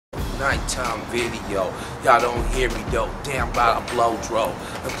nighttime video. Y'all don't hear me though, damn about I blow dro.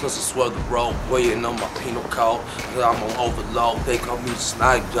 And plus I swear the road, waiting on my penal code. Cause I'm on overload, they call me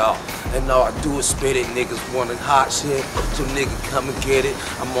Snipe dog. And all I do is spit it, niggas wanting hot shit. So nigga come and get it,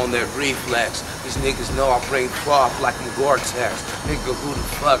 I'm on that reflex. These niggas know I bring cloth like I'm Gore-Tex. Nigga, who the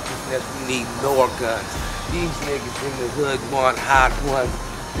fuck is that we need more guns? These niggas in the hood want hot one.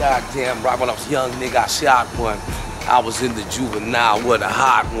 Goddamn, right when I was young, nigga, I shot one. I was in the juvenile with a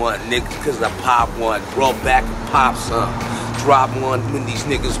hot one, nigga, cause I pop one. Roll back and pop some. Drop one when these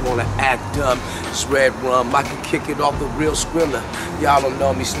niggas wanna act dumb. It's red rum, I can kick it off the real Skrilla. Y'all don't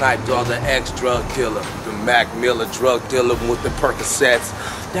know me, Snipe dog, the ex-drug dealer. The Mac Miller drug dealer with the Percocets.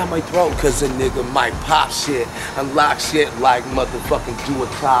 Down my throat cause a nigga might pop shit. Unlock shit like motherfucking do a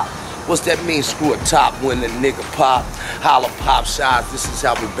top. What's that mean, screw a top when a nigga pop? Holla pop shots, this is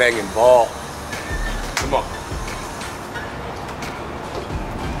how we bangin' ball. Come on.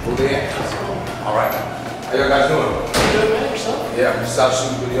 Hold it. All right. How y'all guys doing? Good, man. Yourself? Yeah, we stopped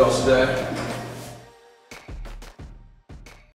shooting videos today.